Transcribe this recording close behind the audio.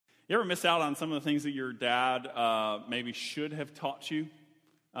You ever miss out on some of the things that your dad maybe should have taught you?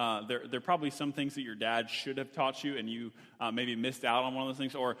 There are probably some things that your dad should have taught you, and you maybe missed out on one of those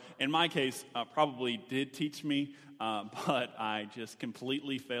things. Or in my case, probably did teach me, but I just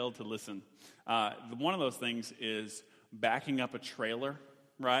completely failed to listen. One of those things is backing up a trailer,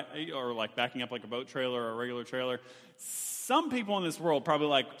 right? Or like backing up like a boat trailer or a regular trailer. Some people in this world, probably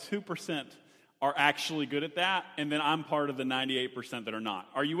like 2%, are actually good at that, and then I'm part of the 98% that are not.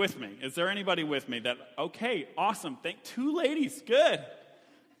 Are you with me? Is there anybody with me that, okay, awesome, two ladies, good,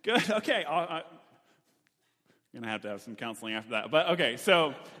 okay, I'm going to have some counseling after that, but okay,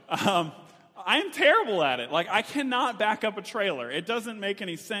 so I am terrible at it. Like, I cannot back up a trailer. It doesn't make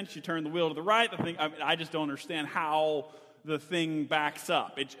any sense. You turn the wheel to the right, I just don't understand how the thing backs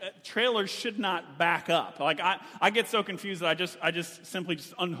up. Trailers should not back up. Like I get so confused that I just simply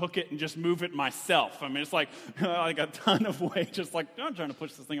unhook it and just move it myself. I mean, it's like a ton of weight, just like I'm trying to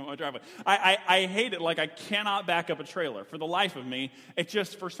push this thing up my driveway. I hate it. Like, I cannot back up a trailer for the life of me. It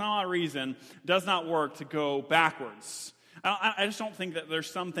just, for some odd reason, does not work to go backwards. I just don't think that there's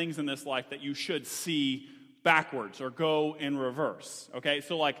some things in this life that you should see backwards or go in reverse, okay?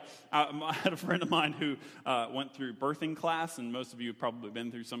 So like, I had a friend of mine who went through birthing class, and most of you have probably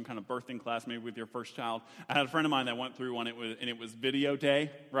been through some kind of birthing class, maybe with your first child. I had a friend of mine that went through one, and it was video day,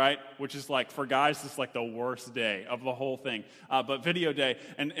 right? Which is like, for guys, it's like the worst day of the whole thing. But video day,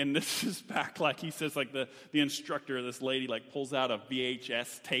 and this is back, like he says, like the instructor, this lady, like pulls out a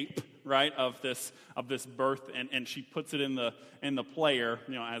VHS tape, right, of this birth, and she puts it in the player,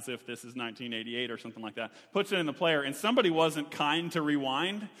 as if this is 1988 or something like that, puts it in the player, and somebody wasn't kind to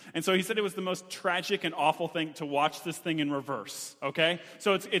rewind, and so he said it was the most tragic and awful thing to watch this thing in reverse, okay?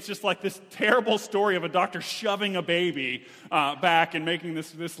 So it's just like this terrible story of a doctor shoving a baby back and making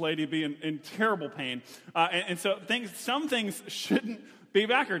this lady be in terrible pain, and so some things shouldn't be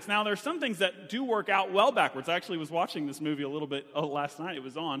backwards. Now, there's some things that do work out well backwards. I actually was watching this movie a little bit last night. It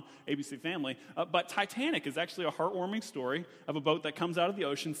was on ABC Family. But Titanic is actually a heartwarming story of a boat that comes out of the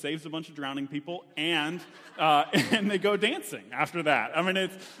ocean, saves a bunch of drowning people, and they go dancing after that. I mean,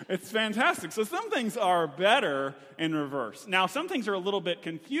 it's fantastic. So some things are better in reverse. Now, some things are a little bit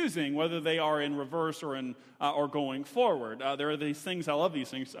confusing, whether they are in reverse or going forward. There are these things, I love these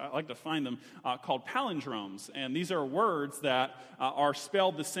things, I like to find them, called palindromes. And these are words that are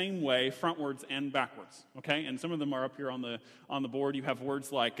spelled the same way, frontwards and backwards, okay? And some of them are up here on the board. You have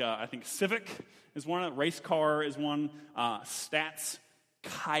words like, I think civic is one, race car is one, stats,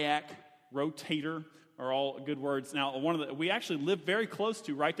 kayak, rotator are all good words. Now, we actually live very close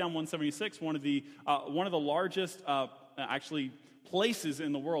to, right down 176, one of the largest, actually, places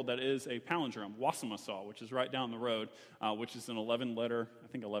in the world that is a palindrome, Wassamasaw, which is right down the road, which is an 11-letter,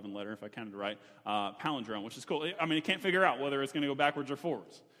 if I counted it right, palindrome, which is cool. I mean, it can't figure out whether it's going to go backwards or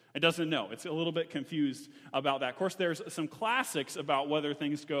forwards. It doesn't know. It's a little bit confused about that. Of course, there's some classics about whether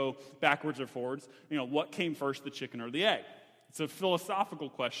things go backwards or forwards. What came first, the chicken or the egg? It's a philosophical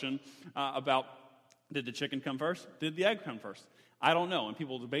question about, did the chicken come first? Did the egg come first? I don't know, and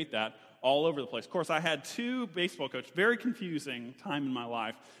people debate that all over the place. Of course, I had two baseball coaches, very confusing time in my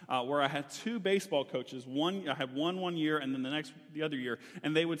life, where I had two baseball coaches. I had one year, and then the other year,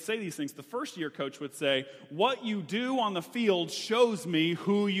 and they would say these things. The first year coach would say, "What you do on the field shows me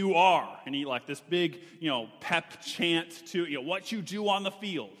who you are," and he like this big, pep chant to what you do on the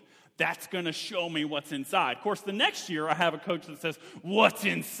field. That's going to show me what's inside. Of course, the next year, I have a coach that says, what's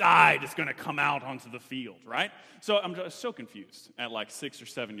inside is going to come out onto the field, right? So I'm just so confused at like 6 or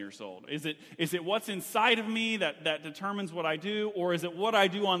 7 years old. Is it what's inside of me that determines what I do, or is it what I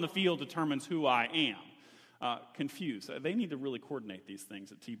do on the field determines who I am? Confused. They need to really coordinate these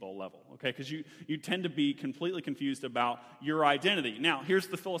things at T-ball level, okay? Because you tend to be completely confused about your identity. Now, here's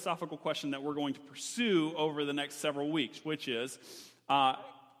the philosophical question that we're going to pursue over the next several weeks, which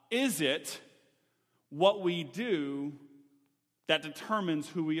is it what we do that determines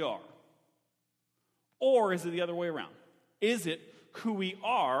who we are? Or is it the other way around? Is it who we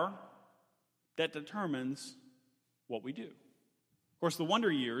are that determines what we do? Of course, The Wonder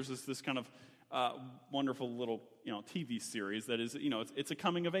Years is this kind of wonderful little TV series that is, it's a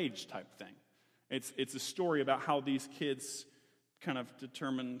coming of age type thing. It's a story about how these kids kind of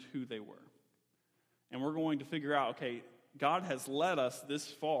determined who they were. And we're going to figure out, okay, God has led us this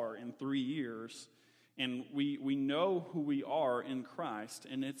far in 3 years, and we know who we are in Christ,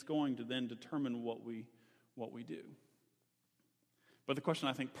 and it's going to then determine what we do. But the question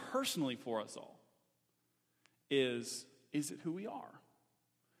I think personally for us all is it who we are?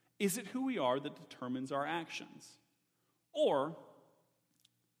 Is it who we are that determines our actions? Or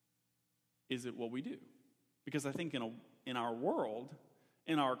is it what we do? Because I think in our world,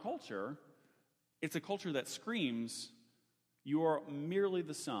 in our culture, it's a culture that screams, you are merely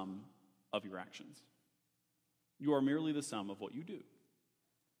the sum of your actions. You are merely the sum of what you do.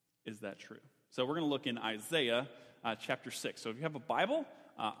 Is that true? So we're going to look in Isaiah chapter 6. So if you have a Bible,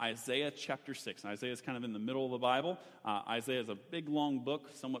 Isaiah chapter 6. And Isaiah is kind of in the middle of the Bible. Isaiah is a big, long book,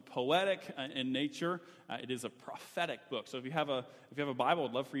 somewhat poetic in nature. It is a prophetic book. So if you have a Bible,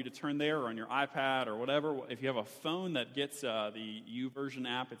 I'd love for you to turn there, or on your iPad or whatever. If you have a phone that gets the YouVersion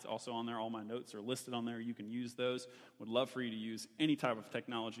app, it's also on there. All my notes are listed on there. You can use those. Would love for you to use any type of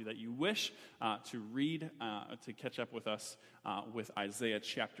technology that you wish to read, to catch up with us with Isaiah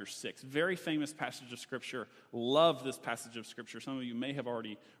chapter 6. Very famous passage of Scripture. Love this passage of Scripture. Some of you may have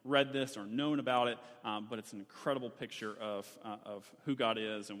already read this or known about it, but it's an incredible picture of who God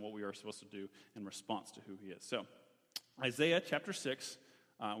is and what we are supposed to do in response to who he is. So, Isaiah chapter 6,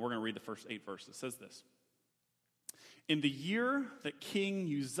 we're going to read the first 8 verses. It says this: In the year that King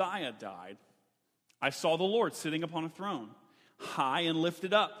Uzziah died, I saw the Lord sitting upon a throne, high and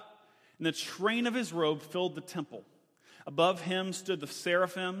lifted up, and the train of his robe filled the temple. Above him stood the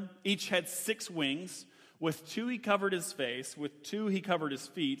seraphim. Each had 6 wings. With 2 he covered his face, with 2 he covered his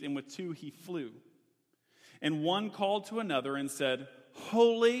feet, and with 2 he flew. And one called to another and said,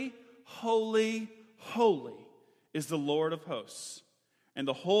 Holy, holy, holy is the Lord of hosts, and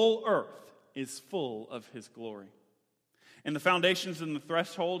the whole earth is full of his glory. And the foundations and the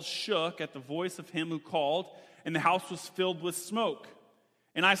threshold shook at the voice of him who called, and the house was filled with smoke.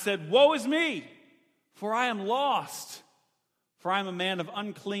 And I said, Woe is me, for I am lost. For I am a man of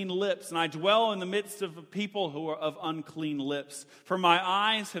unclean lips, and I dwell in the midst of a people who are of unclean lips. For my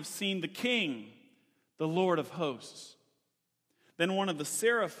eyes have seen the King, the Lord of hosts. Then one of the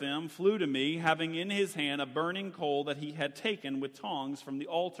seraphim flew to me, having in his hand a burning coal that he had taken with tongs from the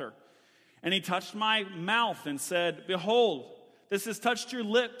altar. And he touched my mouth and said, Behold, this has touched your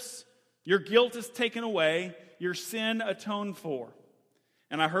lips. Your guilt is taken away, your sin atoned for.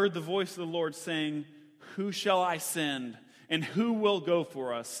 And I heard the voice of the Lord saying, Who shall I send? And who will go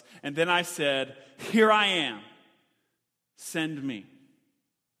for us? And then I said, Here I am. Send me.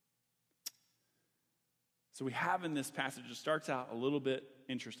 So we have in this passage, it starts out a little bit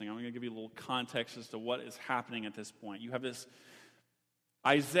interesting. I'm going to give you a little context as to what is happening at this point. You have this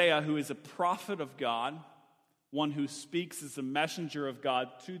Isaiah, who is a prophet of God, one who speaks as a messenger of God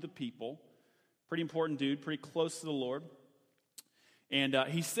to the people. Pretty important dude, pretty close to the Lord. And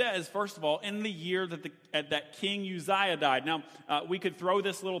he says, first of all, in the year that King Uzziah died. Now, we could throw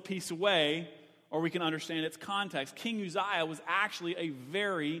this little piece away, or we can understand its context. King Uzziah was actually a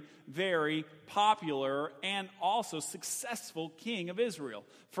very, very popular and also successful king of Israel.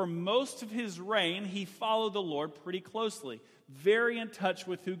 For most of his reign, he followed the Lord pretty closely. Very in touch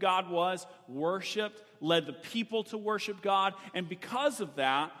with who God was, worshiped, led the people to worship God, and because of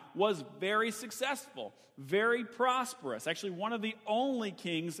that, was very successful, very prosperous. Actually, one of the only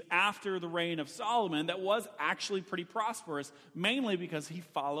kings after the reign of Solomon that was actually pretty prosperous, mainly because he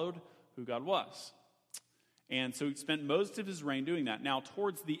followed who God was. And so he spent most of his reign doing that. Now,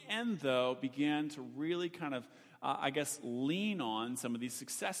 towards the end, though, began to really kind of, lean on some of these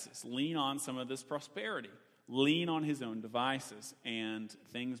successes, lean on some of this prosperity, lean on his own devices, and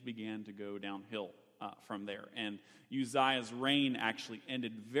things began to go downhill from there. And Uzziah's reign actually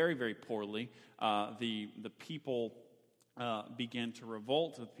ended very, very poorly. The people began to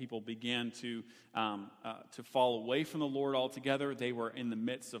revolt. The people began to fall away from the Lord altogether. They were in the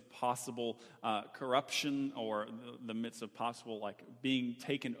midst of possible corruption, or the midst of possible being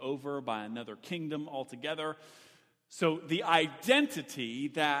taken over by another kingdom altogether. So the identity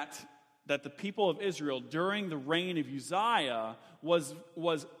that the people of Israel during the reign of Uzziah was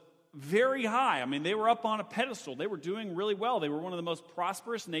very high. I mean, they were up on a pedestal. They were doing really well. They were one of the most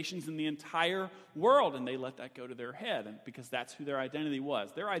prosperous nations in the entire world, and they let that go to their head, because that's who their identity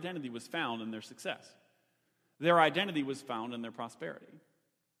was. Their identity was found in their success. Their identity was found in their prosperity.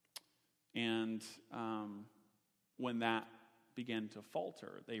 And when that began to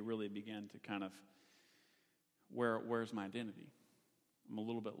falter, they really began to kind of, where's my identity? I'm a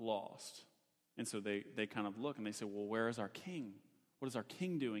little bit lost. And so they kind of look and they say, well, where is our king? What is our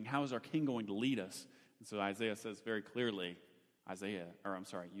king doing? How is our king going to lead us? And so Isaiah says very clearly, Uzziah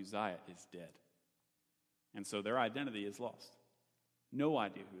is dead. And so their identity is lost. No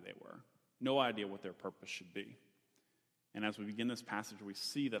idea who they were. No idea what their purpose should be. And as we begin this passage, we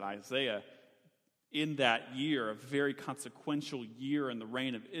see that Isaiah, in that year, a very consequential year in the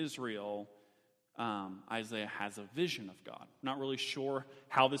reign of Israel, Isaiah has a vision of God. Not really sure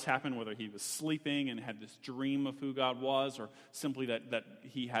how this happened, whether he was sleeping and had this dream of who God was, or simply that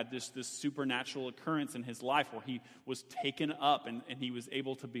he had this supernatural occurrence in his life where he was taken up and he was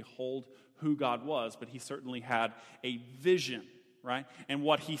able to behold who God was. But he certainly had a vision, right? And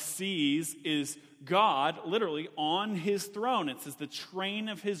what he sees is God literally on his throne. It says the train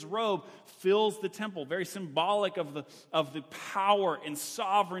of his robe fills the temple, very symbolic of the power and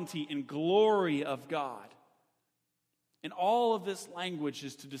sovereignty and glory of God. And all of this language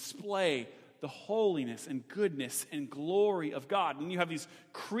is to display the holiness and goodness and glory of God. And you have these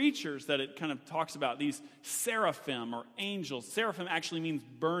creatures that it kind of talks about, these seraphim or angels. Seraphim actually means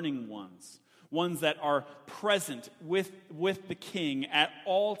burning ones. Ones that are present with the king at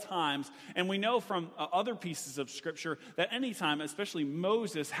all times. And we know from other pieces of Scripture that anytime, especially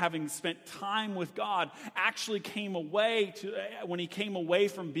Moses, having spent time with God, actually came away when he came away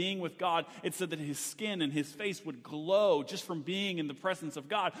from being with God, it said that his skin and his face would glow just from being in the presence of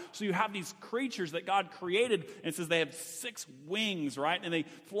God. So you have these creatures that God created, and it says they have 6 wings, right? And they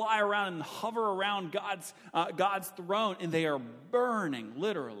fly around and hover around God's throne, and they are burning,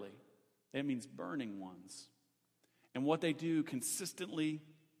 literally. That means burning ones. And what they do consistently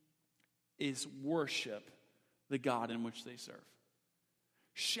is worship the God in which they serve.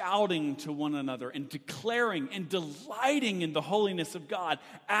 Shouting to one another and declaring and delighting in the holiness of God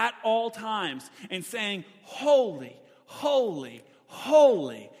at all times and saying, "Holy, holy,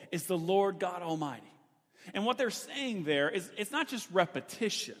 holy is the Lord God Almighty." And what they're saying there is it's not just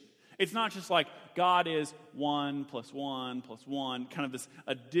repetition. It's not just like God is 1 + 1 + 1, kind of this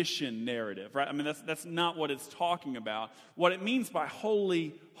addition narrative, right? I mean, that's not what it's talking about. What it means by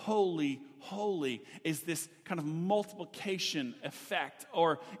holy, holy, holy is this kind of multiplication effect,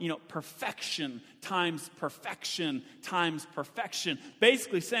 or, perfection times perfection times perfection.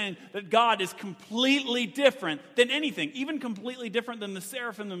 Basically saying that God is completely different than anything, even completely different than the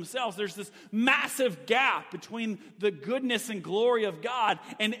seraphim themselves. There's this massive gap between the goodness and glory of God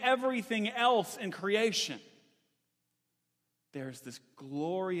and everything else in creation. There's this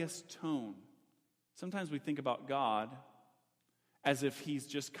glorious tone. Sometimes we think about God as if he's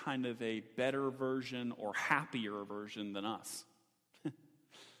just kind of a better version or happier version than us.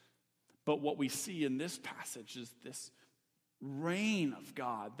 But what we see in this passage is this reign of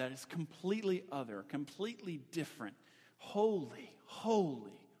God that is completely other, completely different. Holy,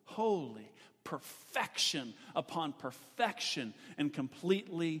 holy, holy. Perfection upon perfection, and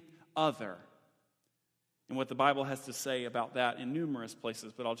completely other. And what the Bible has to say about that in numerous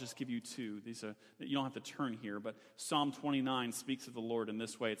places, but I'll just give you 2. These are, you don't have to turn here, but Psalm 29 speaks of the Lord in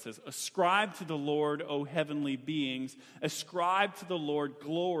this way. It says, "Ascribe to the Lord, O heavenly beings. Ascribe to the Lord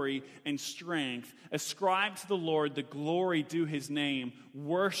glory and strength. Ascribe to the Lord the glory due his name.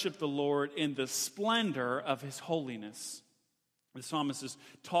 Worship the Lord in the splendor of his holiness." The psalmist is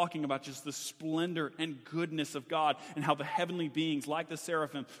talking about just the splendor and goodness of God and how the heavenly beings, like the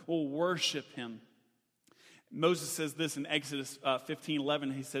seraphim, will worship him. Moses says this in Exodus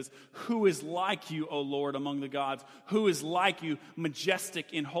 15:11. He says, "Who is like you, O Lord, among the gods? Who is like you,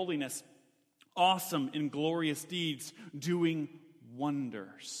 majestic in holiness, awesome in glorious deeds, doing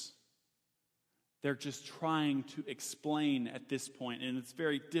wonders?" They're just trying to explain at this point, and it's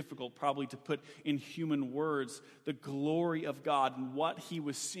very difficult probably to put in human words the glory of God and what he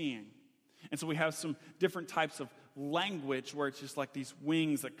was seeing. And so we have some different types of language where it's just like these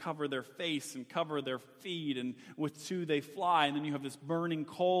wings that cover their face and cover their feet, and with 2 they fly, and then you have this burning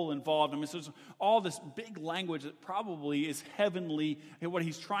coal involved. I mean, so there's all this big language that probably is heavenly, and what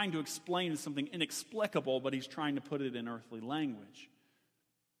he's trying to explain is something inexplicable, but he's trying to put it in earthly language.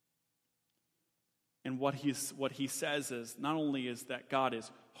 And what he says is, not only is that God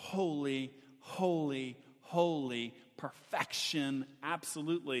is holy, holy, holy, perfection,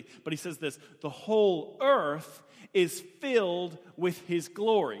 absolutely, but he says this, the whole earth is filled with his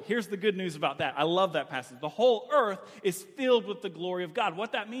glory. Here's the good news about that. I love that passage. The whole earth is filled with the glory of God.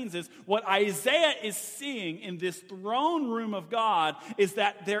 What that means is, what Isaiah is seeing in this throne room of God is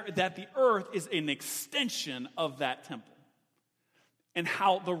that the earth is an extension of that temple. And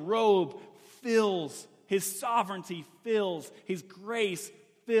how the robe fills, his sovereignty fills, his grace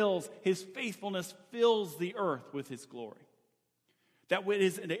fills, his faithfulness fills the earth with his glory. That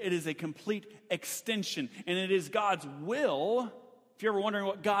it is a complete extension, and it is God's will. If you're ever wondering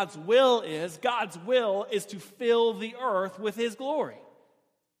what God's will is to fill the earth with his glory.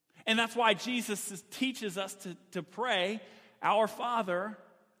 And that's why Jesus teaches us to pray, "Our Father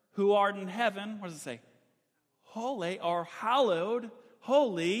who art in heaven," what does it say? Holy, or hallowed,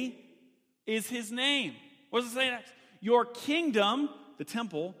 holy is his name. What does it say next? "Your kingdom," the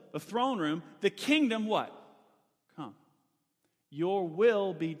temple, the throne room, the kingdom, what? Come. Your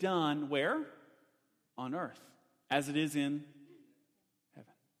will be done where? On earth, as it is in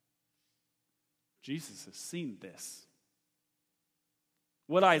heaven. Jesus has seen this.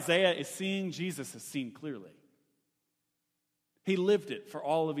 What Isaiah is seeing, Jesus has seen clearly. He lived it for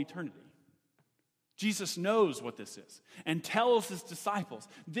all of eternity. Jesus knows what this is and tells his disciples,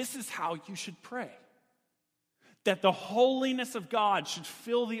 this is how you should pray. That the holiness of God should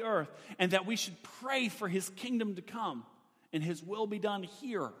fill the earth and that we should pray for his kingdom to come and his will be done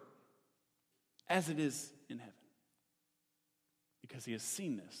here as it is in heaven. Because he has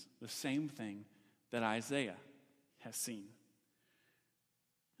seen this, the same thing that Isaiah has seen.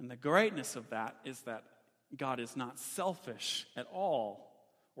 And the greatness of that is that God is not selfish at all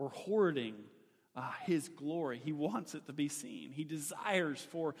or hoarding his glory. He wants it to be seen. He desires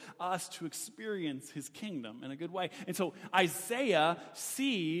for us to experience his kingdom in a good way. And so Isaiah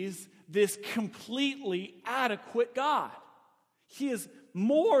sees this completely adequate God. He is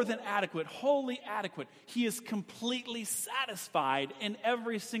more than adequate, wholly adequate. He is completely satisfied in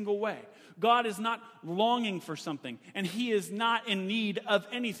every single way. God is not longing for something, and he is not in need of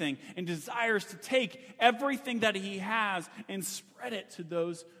anything, and desires to take everything that he has and spread it to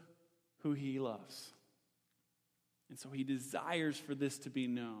those who he loves. And so he desires for this to be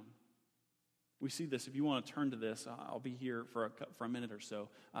known. We see this. If you want to turn to this, I'll be here for a minute or so.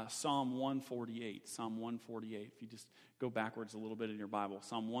 Psalm 148. Psalm 148. If you just go backwards a little bit in your Bible.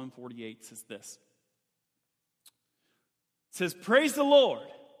 Psalm 148 says this. It says, praise the Lord.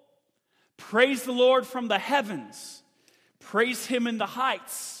 Praise the Lord from the heavens. Praise him in the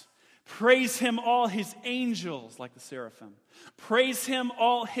heights. Praise him all his angels, like the seraphim. Praise him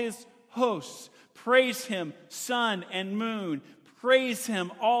all his hosts. Praise him, sun and moon. Praise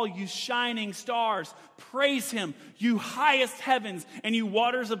him, all you shining stars. Praise him, you highest heavens and you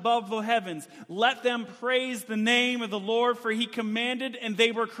waters above the heavens. Let them praise the name of the Lord, for he commanded and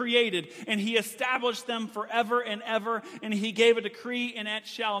they were created. And he established them forever and ever. And he gave a decree and it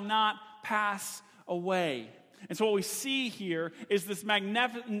shall not pass away. And so what we see here is this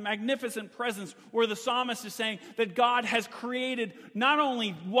magnificent presence where the psalmist is saying that God has created not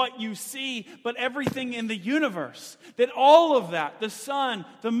only what you see, but everything in the universe. That all of that, the sun,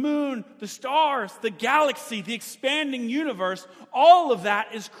 the moon, the stars, the galaxy, the expanding universe, all of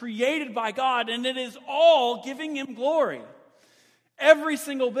that is created by God, and it is all giving him glory. Every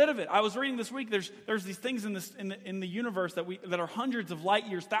single bit of it. I was reading this week. There's these things in the universe that are hundreds of light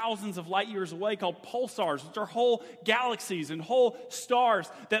years, thousands of light years away, called pulsars, which are whole galaxies and whole stars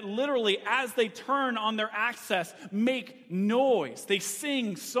that literally, as they turn on their axis, make noise. They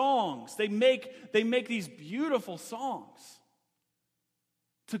sing songs. They make these beautiful songs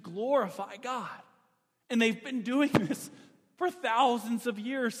to glorify God, and they've been doing this for thousands of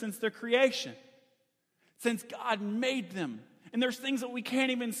years since their creation, since God made them. And there's things that we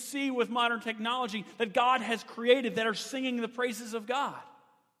can't even see with modern technology that God has created that are singing the praises of God.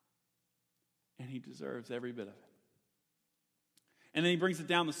 And he deserves every bit of it. And then he brings it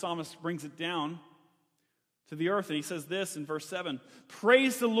down, the psalmist brings it down to the earth. And he says this in verse 7,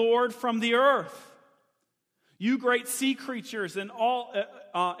 praise the Lord from the earth, you great sea creatures and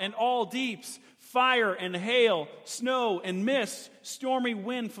all deeps, fire and hail, snow and mist, stormy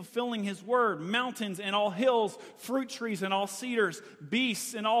wind fulfilling his word, mountains and all hills, fruit trees and all cedars,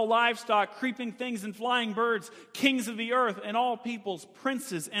 beasts and all livestock, creeping things and flying birds, kings of the earth and all peoples,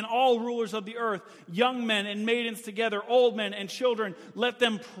 princes and all rulers of the earth, young men and maidens together, old men and children, let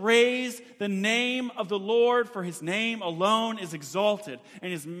them praise the name of the Lord, for his name alone is exalted,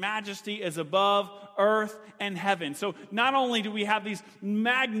 and his majesty is above earth and heaven. So not only do we have these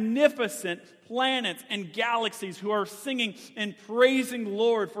magnificent planets and galaxies who are singing and praising the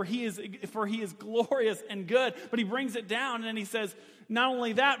Lord, for he is glorious and good, but he brings it down and he says, not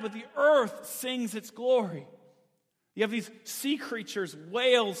only that, but the earth sings its glory. You have these sea creatures,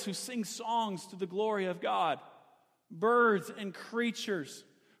 whales who sing songs to the glory of God, birds and creatures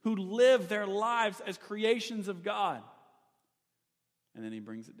who live their lives as creations of God. And then he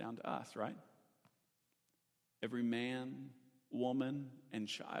brings it down to us, right? Every man, woman, and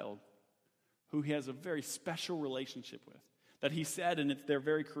child who he has a very special relationship with. That he said, and it's their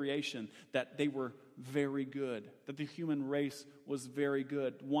very creation, that they were very good. That the human race was very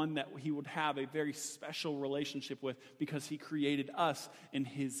good. One that he would have a very special relationship with because he created us in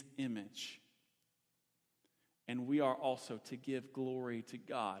his image. And we are also to give glory to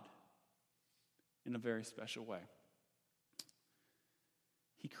God in a very special way.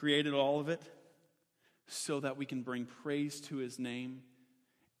 He created all of it so that we can bring praise to his name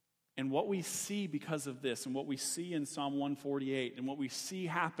And what we see because of this, and what we see in Psalm 148, and what we see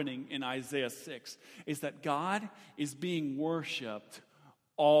happening in Isaiah 6, is that God is being worshiped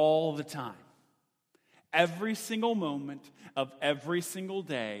all the time. Every single moment of every single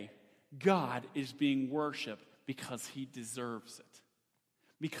day, God is being worshiped because he deserves it.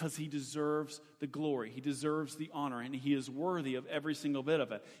 Because he deserves the glory, he deserves the honor, and he is worthy of every single bit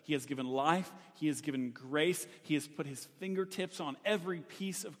of it. He has given life, he has given grace, he has put his fingertips on every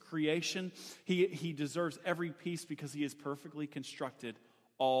piece of creation. He deserves every piece because he has perfectly constructed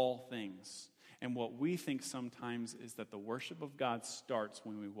all things. And what we think sometimes is that the worship of God starts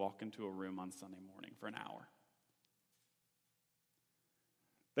when we walk into a room on Sunday morning for an hour.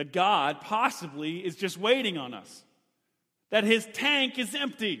 That God possibly is just waiting on us. That his tank is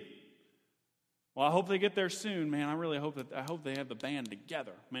empty. Well, I hope they get there soon, man. I hope they have the band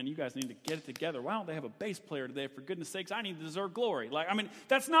together. Man, you guys need to get it together. Why don't they have a bass player today? For goodness sakes, I need to deserve glory.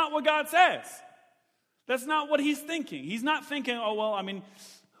 That's not what God says. That's not what he's thinking. He's not thinking, I'm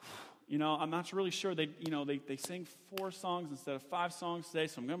not really sure. They sang 4 songs instead of 5 songs today,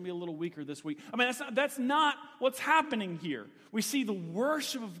 so I'm going to be a little weaker this week. That's not what's happening here. We see the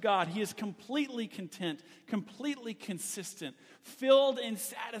worship of God. He is completely content, completely consistent, filled and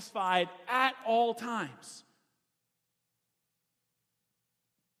satisfied at all times.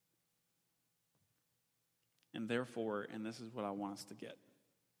 And therefore, and this is what I want us to get,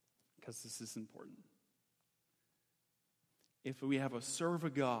 because this is important. If we serve a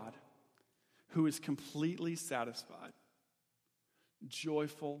God who is completely satisfied,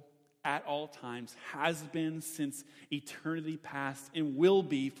 joyful at all times, has been since eternity past, and will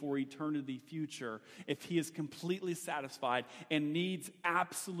be for eternity future, if he is completely satisfied and needs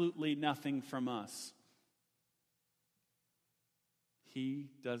absolutely nothing from us, he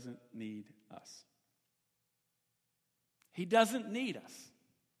doesn't need us. He doesn't need us.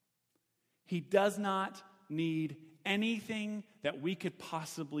 He does not need anything that we could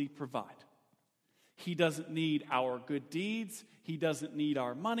possibly provide. He doesn't need our good deeds. He doesn't need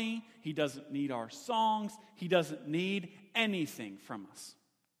our money. He doesn't need our songs. He doesn't need anything from us.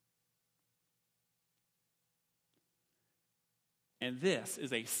 And this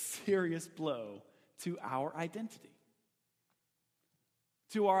is a serious blow to our identity.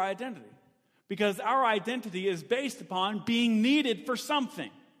 To our identity. Because our identity is based upon being needed for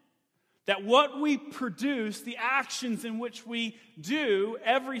something. That what we produce, the actions in which we do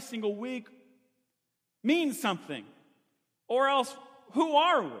every single week, means something. Or else, who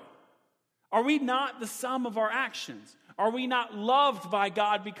are we? Are we not the sum of our actions? Are we not loved by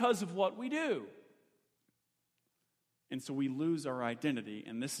God because of what we do? And so we lose our identity,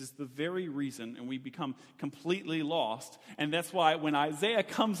 and this is the very reason, and we become completely lost. And that's why when Isaiah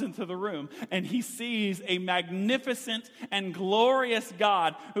comes into the room and he sees a magnificent and glorious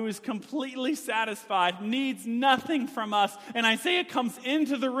God who is completely satisfied, needs nothing from us, and Isaiah comes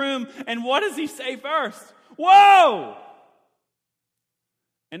into the room, and what does he say first? Whoa!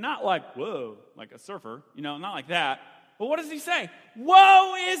 And not like, whoa, like a surfer, not like that. But what does he say?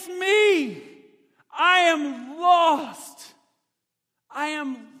 Woe is me! I am lost. I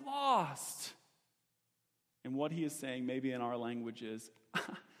am lost. And what he is saying, maybe in our language, is, I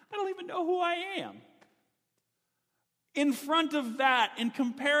don't even know who I am. In front of that, in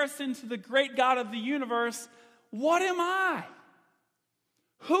comparison to the great God of the universe, what am I?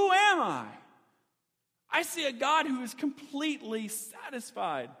 Who am I? I see a God who is completely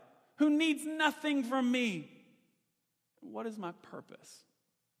satisfied, who needs nothing from me. What is my purpose?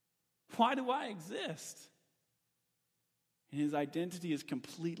 Why do I exist? And his identity is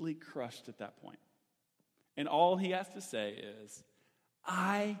completely crushed at that point. And all he has to say is,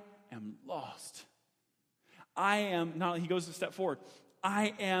 I am lost. He goes a step forward.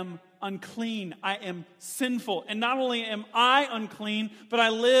 I am unclean. I am sinful. And not only am I unclean, but I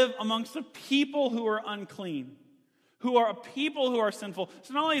live amongst a people who are unclean, who are a people who are sinful.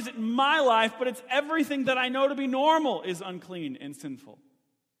 So not only is it my life, but it's everything that I know to be normal is unclean and sinful.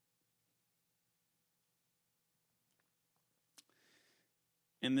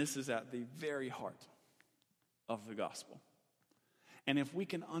 And this is at the very heart of the gospel. And if we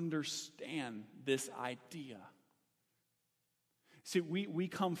can understand this idea. See, we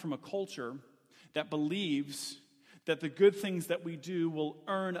come from a culture that believes that the good things that we do will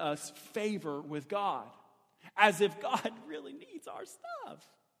earn us favor with God. As if God really needs our stuff.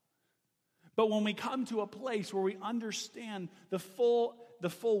 But when we come to a place where we understand the full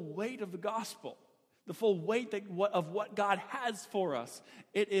weight of the gospel, the full weight of what God has for us,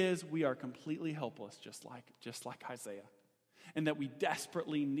 it is we are completely helpless, just like Isaiah, and that we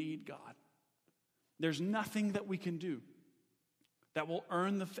desperately need God. There's nothing that we can do. that will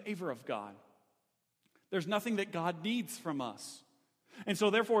earn the favor of God. There's nothing that God needs from us. And so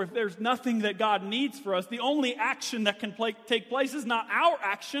therefore, if there's nothing that God needs for us, the only action that can take place is not our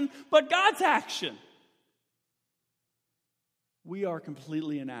action, but God's action. We are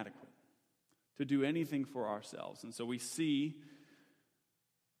completely inadequate to do anything for ourselves. And so we see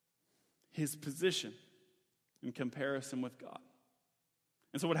his position in comparison with God.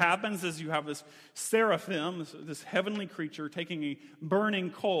 And so what happens is you have this seraphim, this heavenly creature, taking a burning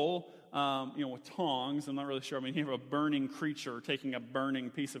coal, with tongs. I'm not really sure. I mean, you have a burning creature taking a burning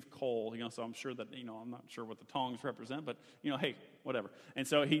piece of coal, so I'm sure that, I'm not sure what the tongs represent, but, hey, whatever. And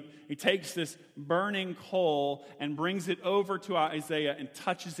so he takes this burning coal and brings it over to Isaiah and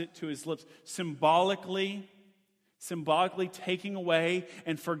touches it to his lips, symbolically taking away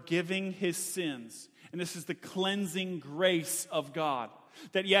and forgiving his sins. And this is the cleansing grace of God.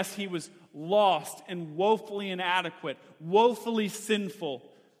 That yes, he was lost and woefully inadequate, woefully sinful,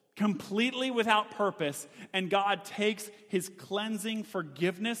 completely without purpose. And God takes his cleansing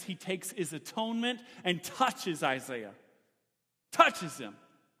forgiveness, he takes his atonement and touches Isaiah. Touches him.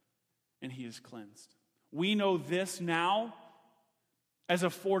 And he is cleansed. We know this now as a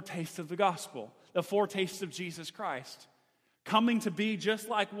foretaste of the gospel, the foretaste of Jesus Christ. Coming to be just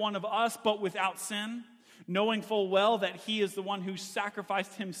like one of us, but without sin. Knowing full well that he is the one who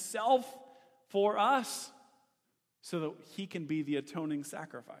sacrificed himself for us so that he can be the atoning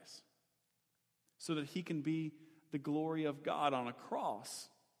sacrifice. So that he can be the glory of God on a cross,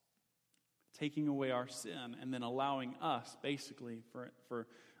 taking away our sin and then allowing us basically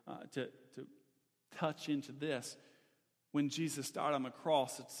to touch into this. When Jesus died on the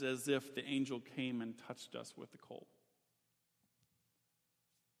cross, it's as if the angel came and touched us with the coal.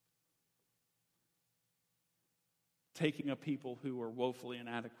 Taking a people who were woefully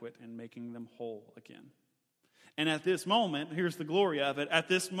inadequate and making them whole again. And at this moment, here's the glory of it, at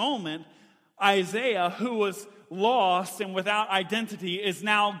this moment, Isaiah, who was lost and without identity, is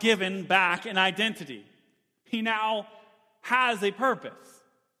now given back an identity. He now has a purpose.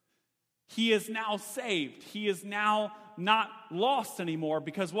 He is now saved. He is now not lost anymore.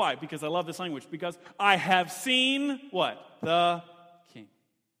 Because why? Because I love this language. Because I have seen what? The King.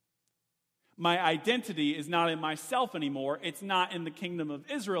 My identity is not in myself anymore. It's not in the kingdom of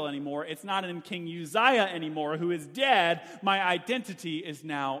Israel anymore. It's not in King Uzziah anymore, who is dead. My identity is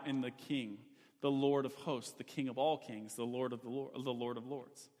now in the King, the Lord of hosts, the King of all kings, the Lord of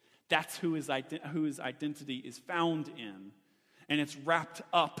lords. That's who his identity is found in. And it's wrapped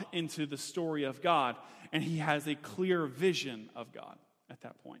up into the story of God. And he has a clear vision of God at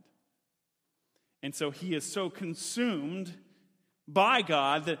that point. And so he is so consumed by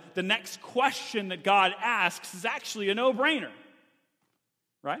God that the next question that God asks is actually a no-brainer.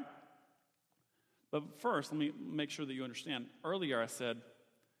 Right? But first, let me make sure that you understand. Earlier I said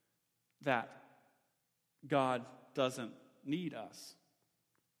that God doesn't need us.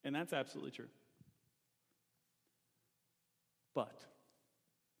 And that's absolutely true. But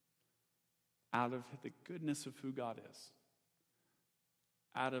out of the goodness of who God is,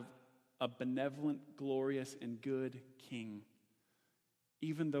 out of a benevolent, glorious, and good King,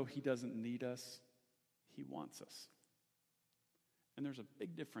 even though he doesn't need us, he wants us. And there's a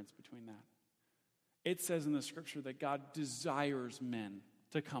big difference between that. It says in the scripture that God desires men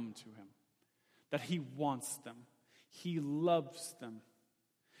to come to him, that he wants them, he loves them.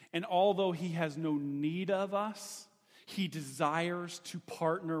 And although he has no need of us, he desires to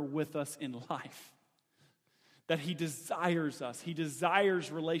partner with us in life. That he desires us. He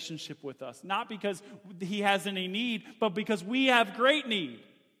desires relationship with us. Not because he has any need, but because we have great need.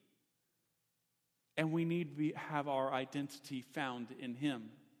 And we need to have our identity found in him.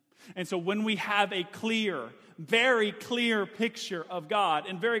 And so when we have a clear, very clear picture of God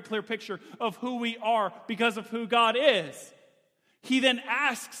and very clear picture of who we are because of who God is, he then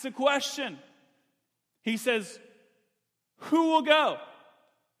asks a question. He says, who will go?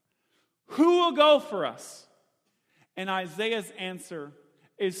 Who will go for us? And Isaiah's answer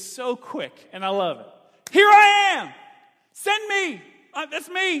is so quick, and I love it. Here I am! Send me! That's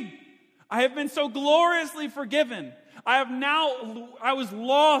me! I have been so gloriously forgiven. I was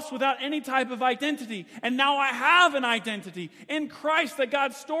lost without any type of identity, and now I have an identity in Christ, that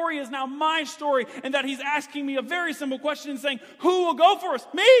God's story is now my story, and that he's asking me a very simple question and saying, who will go for us?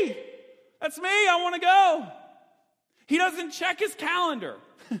 Me! That's me, I want to go. He doesn't check his calendar.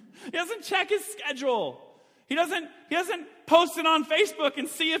 He doesn't check his schedule. He doesn't post it on Facebook and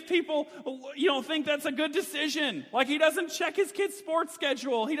see if people, think that's a good decision. Like, he doesn't check his kid's sports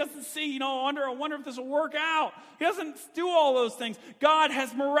schedule. He doesn't see, I wonder if this will work out. He doesn't do all those things. God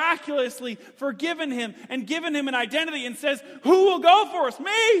has miraculously forgiven him and given him an identity and says, who will go for us?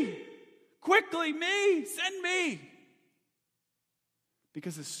 Me! Quickly, me! Send me!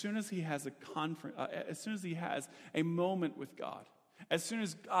 Because as soon as he has a moment with God, as soon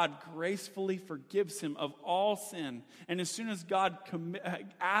as God gracefully forgives him of all sin, and as soon as God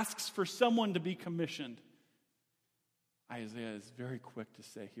asks for someone to be commissioned, Isaiah is very quick to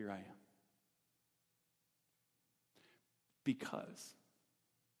say, here I am. Because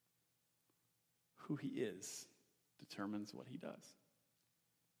who he is determines what he does.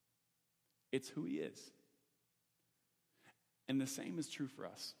 It's who he is. And the same is true for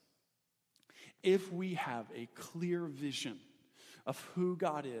us. If we have a clear vision of who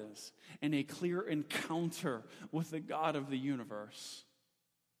God is and a clear encounter with the God of the universe,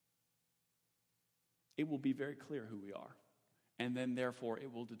 it will be very clear who we are. And then, therefore,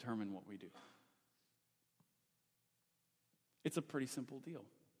 it will determine what we do. It's a pretty simple deal.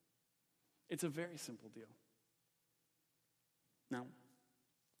 It's a very simple deal. Now,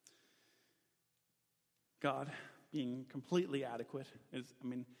 God, being completely adequate,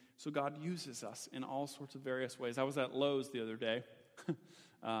 so God uses us in all sorts of various ways. I was at Lowe's the other day.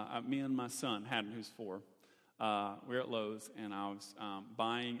 Me and my son, Haddon, who's 4, we were at Lowe's, and I was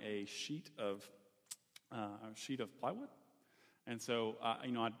buying a sheet of plywood. And so,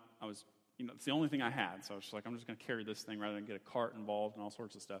 I was, it's the only thing I had. So I was just like, I'm just going to carry this thing rather than get a cart involved and all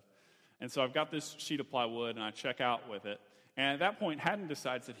sorts of stuff. And so I've got this sheet of plywood, and I check out with it. And at that point, Haddon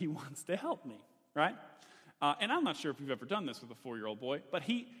decides that he wants to help me, right? And I'm not sure if you've ever done this with a 4-year-old boy, but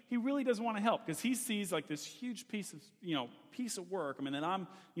he really doesn't want to help because he sees like this huge piece of work. That I'm,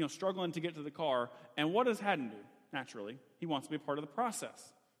 struggling to get to the car. And what does Haddon do? Naturally, he wants to be a part of the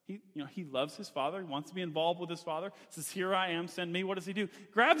process. He loves his father. He wants to be involved with his father. Says, here I am, send me. What does he do?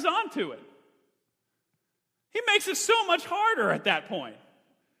 Grabs onto it. He makes it so much harder at that point.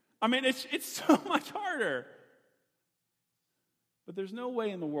 It's so much harder. But there's no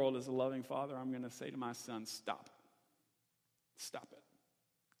way in the world as a loving father I'm going to say to my son, stop. Stop it.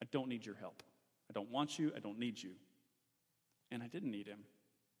 I don't need your help. I don't want you. I don't need you. And I didn't need him.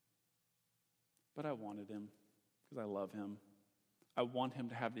 But I wanted him because I love him. I want him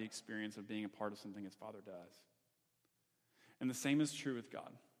to have the experience of being a part of something his father does. And the same is true with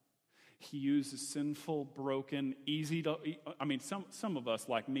God. He uses sinful, broken, some of us,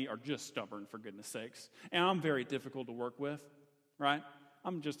 like me, are just stubborn, for goodness sakes. And I'm very difficult to work with, right?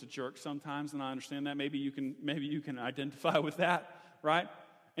 I'm just a jerk sometimes, and I understand that. Maybe you can identify with that, right?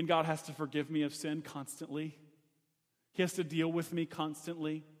 And God has to forgive me of sin constantly. He has to deal with me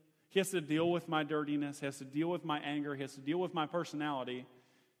constantly. He has to deal with my dirtiness. He has to deal with my anger. He has to deal with my personality.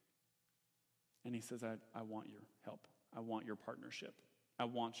 And he says, I want your help. I want your partnership. I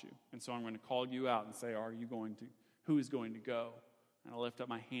want you. And so I'm going to call you out and say, who is going to go? And I lift up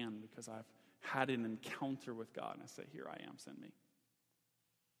my hand because I've had an encounter with God. And I say, here I am, send me.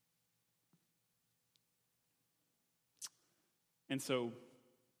 And so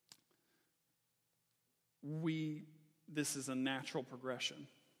this is a natural progression.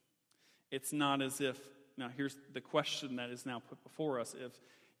 It's not as if, now here's the question that is now put before us,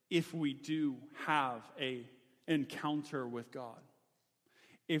 if we do have an encounter with God,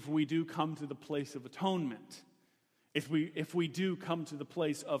 if we do come to the place of atonement, if we do come to the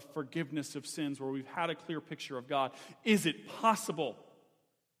place of forgiveness of sins where we've had a clear picture of God, is it possible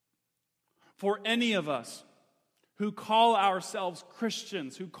for any of us who call ourselves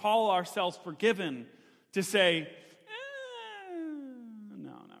Christians, who call ourselves forgiven, to say,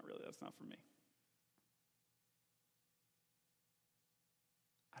 no, not really, that's not for me?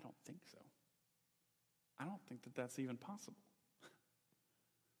 I don't think so. I don't think that that's even possible.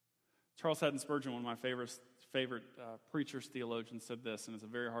 Charles Haddon Spurgeon, one of my favorite preachers, theologians, said this, and it's a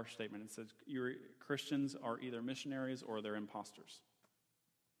very harsh statement. It says, Christians are either missionaries or they're imposters.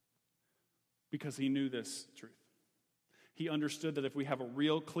 Because he knew this truth. He understood that if we have a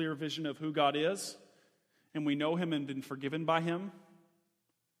real clear vision of who God is, and we know him and been forgiven by him,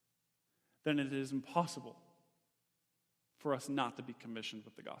 then it is impossible for us not to be commissioned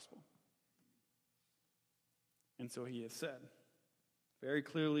with the gospel. And so he has said, very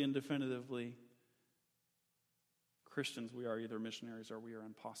clearly and definitively, Christians, we are either missionaries or we are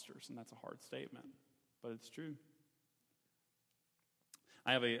imposters. And that's a hard statement, but it's true.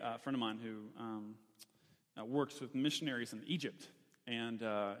 I have a friend of mine who works with missionaries in Egypt. And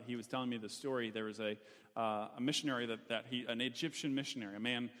he was telling me the story. There was a missionary an Egyptian missionary, a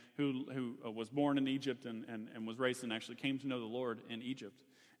man who was born in Egypt and was raised and actually came to know the Lord in Egypt,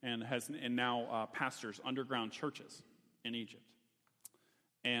 and now pastors underground churches in Egypt.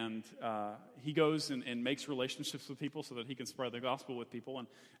 And he goes and makes relationships with people so that he can spread the gospel with people.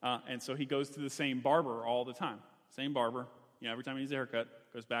 And so he goes to the same barber all the time. Same barber. Every time he needs a haircut,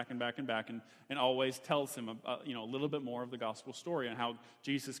 goes back and back and back and always tells him a little bit more of the gospel story and how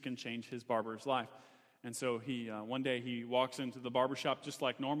Jesus can change his barber's life. And so one day he walks into the barbershop just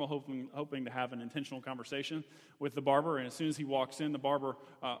like normal, hoping to have an intentional conversation with the barber. And as soon as he walks in, the barber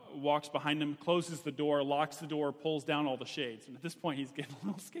walks behind him, closes the door, locks the door, pulls down all the shades. And at this point, he's getting a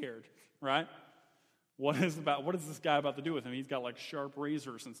little scared, right? What is this guy about to do with him? He's got like sharp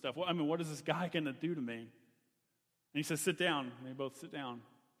razors and stuff. What is this guy going to do to me? And he says, sit down. And they both sit down.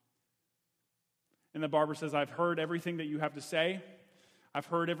 And the barber says, I've heard everything that you have to say. I've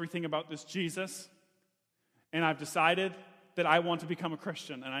heard everything about this Jesus. And I've decided that I want to become a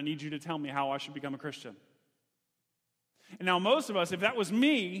Christian, and I need you to tell me how I should become a Christian. And now most of us, if that was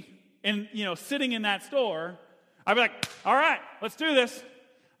me, and sitting in that store, I'd be like, all right, let's do this.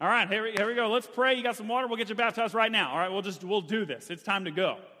 All right, here we go. Let's pray. You got some water? We'll get you baptized right now. All right, we'll do this. It's time to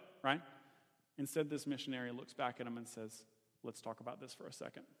go, right? Instead, this missionary looks back at him and says, let's talk about this for a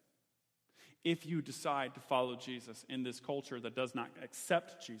second. If you decide to follow Jesus in this culture that does not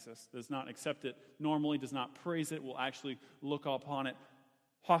accept Jesus, does not accept it normally, does not praise it, will actually look upon it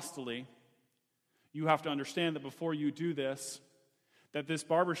hostilely, you have to understand that before you do this, that this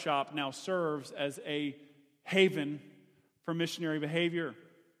barbershop now serves as a haven for missionary behavior.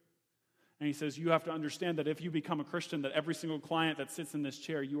 And he says, you have to understand that if you become a Christian, that every single client that sits in this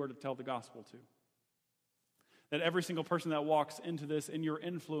chair, you are to tell the gospel to. That every single person that walks into this in your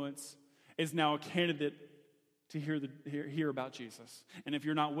influence is now a candidate to hear about Jesus. And if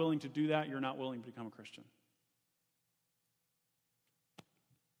you're not willing to do that, you're not willing to become a Christian.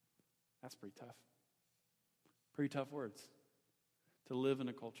 That's pretty tough. Pretty tough words to live in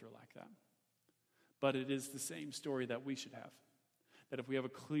a culture like that. But it is the same story that we should have. That if we have a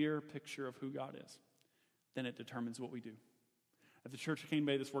clear picture of who God is, then it determines what we do. At the Church of Cane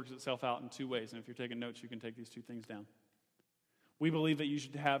Bay, this works itself out in two ways. And if you're taking notes, you can take these two things down. We believe that you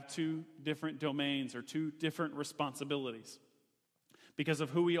should have two different domains or two different responsibilities. Because of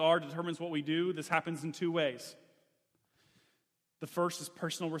who we are determines what we do. This happens in two ways. The first is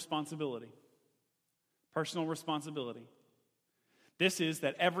personal responsibility. Personal responsibility. This is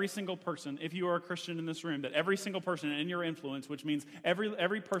that every single person, if you are a Christian in this room, that every single person in your influence, which means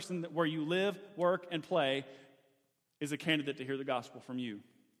every person where you live, work, and play, is a candidate to hear the gospel from you.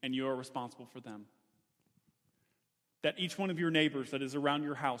 And you are responsible for them. That each one of your neighbors that is around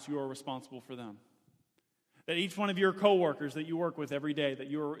your house, you are responsible for them. That each one of your coworkers that you work with every day, that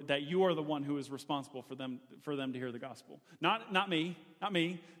you are the one who is responsible for them to hear the gospel. Not me.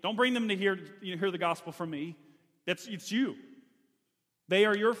 Don't bring them to hear the gospel from me. It's you. They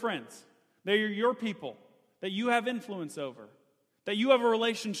are your friends. They are your people that you have influence over, that you have a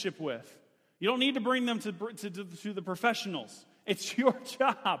relationship with. You don't need to bring them to the professionals. It's your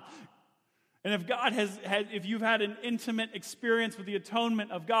job. And if you've had an intimate experience with the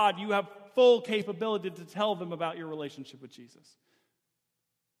atonement of God, you have full capability to tell them about your relationship with Jesus.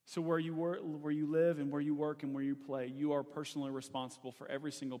 So where you live and where you work and where you play, you are personally responsible for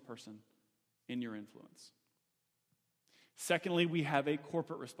every single person in your influence. Secondly, we have a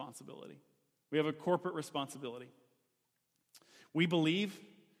corporate responsibility. We have a corporate responsibility. We believe,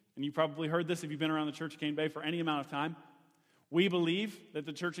 and you probably heard this if you've been around the Church of Cane Bay for any amount of time, we believe that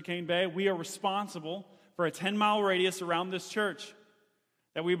the Church of Cane Bay, we are responsible for a 10-mile radius around this church.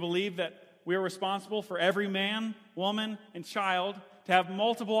 That we believe that we are responsible for every man, woman, and child to have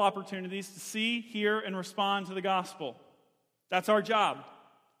multiple opportunities to see, hear, and respond to the gospel. That's our job.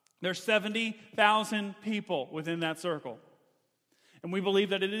 There's 70,000 people within that circle. And we believe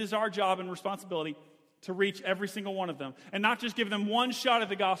that it is our job and responsibility to reach every single one of them. And not just give them one shot at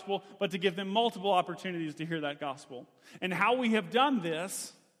the gospel, but to give them multiple opportunities to hear that gospel. And how we have done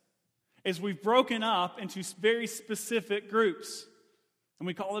this is we've broken up into very specific groups. And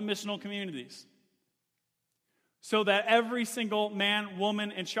we call them missional communities. So that every single man,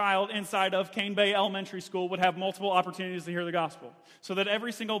 woman, and child inside of Cane Bay Elementary School would have multiple opportunities to hear the gospel. So that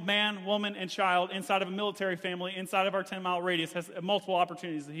every single man, woman, and child inside of a military family, inside of our 10-mile radius, has multiple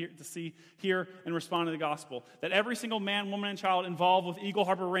opportunities to see, hear, and respond to the gospel. That every single man, woman, and child involved with Eagle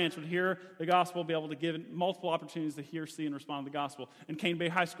Harbor Ranch would hear the gospel, be able to give multiple opportunities to hear, see, and respond to the gospel. And Cane Bay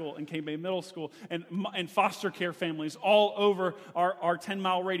High School, and Cane Bay Middle School, and foster care families all over our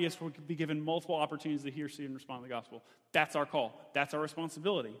 10-mile radius would be given multiple opportunities to hear, see, and respond to the gospel. gospel. That's our call. That's our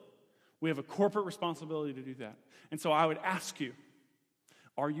responsibility. We have a corporate responsibility to do that. And so I would ask you,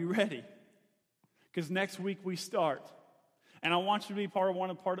 are you ready? Because next week we start. And I want you to be part of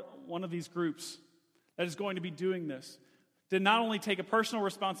one of these groups that is going to be doing this. To not only take a personal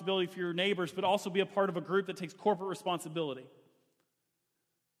responsibility for your neighbors, but also be a part of a group that takes corporate responsibility.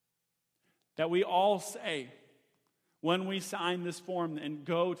 That we all say, when we sign this form and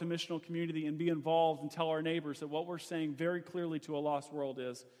go to missional community and be involved and tell our neighbors that what we're saying very clearly to a lost world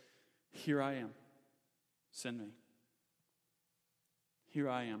is, here I am, send me. Here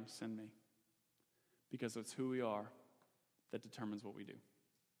I am, send me. Because it's who we are that determines what we do.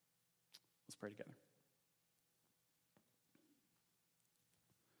 Let's pray together.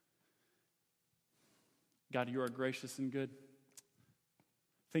 God, you are gracious and good.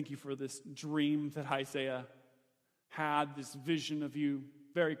 Thank you for this dream that Isaiah had, this vision of you,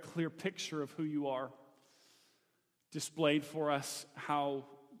 very clear picture of who you are, displayed for us how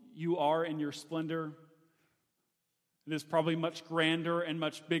you are in your splendor. It is probably much grander and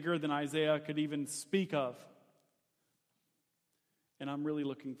much bigger than Isaiah could even speak of. And I'm really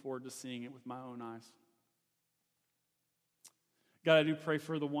looking forward to seeing it with my own eyes. God, I do pray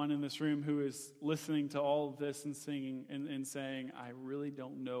for the one in this room who is listening to all of this and singing and saying, I really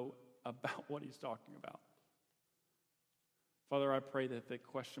don't know about what he's talking about. Father, I pray that the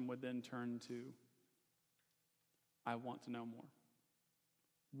question would then turn to, I want to know more.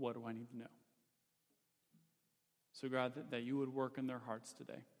 What do I need to know? So God, that you would work in their hearts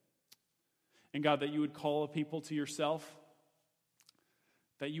today. And God, that you would call a people to yourself,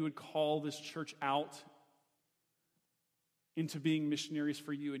 that you would call this church out into being missionaries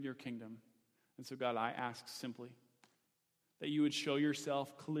for you and your kingdom. And so God, I ask simply that you would show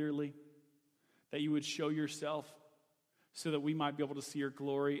yourself clearly, that you would show yourself so that we might be able to see your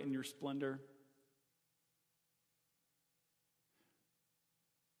glory and your splendor.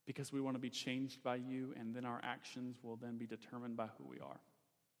 Because we want to be changed by you, and then our actions will then be determined by who we are.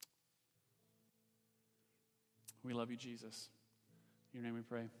 We love you, Jesus. In your name we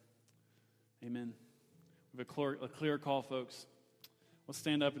pray. Amen. We have a clear call, folks. Let's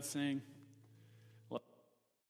stand up and sing.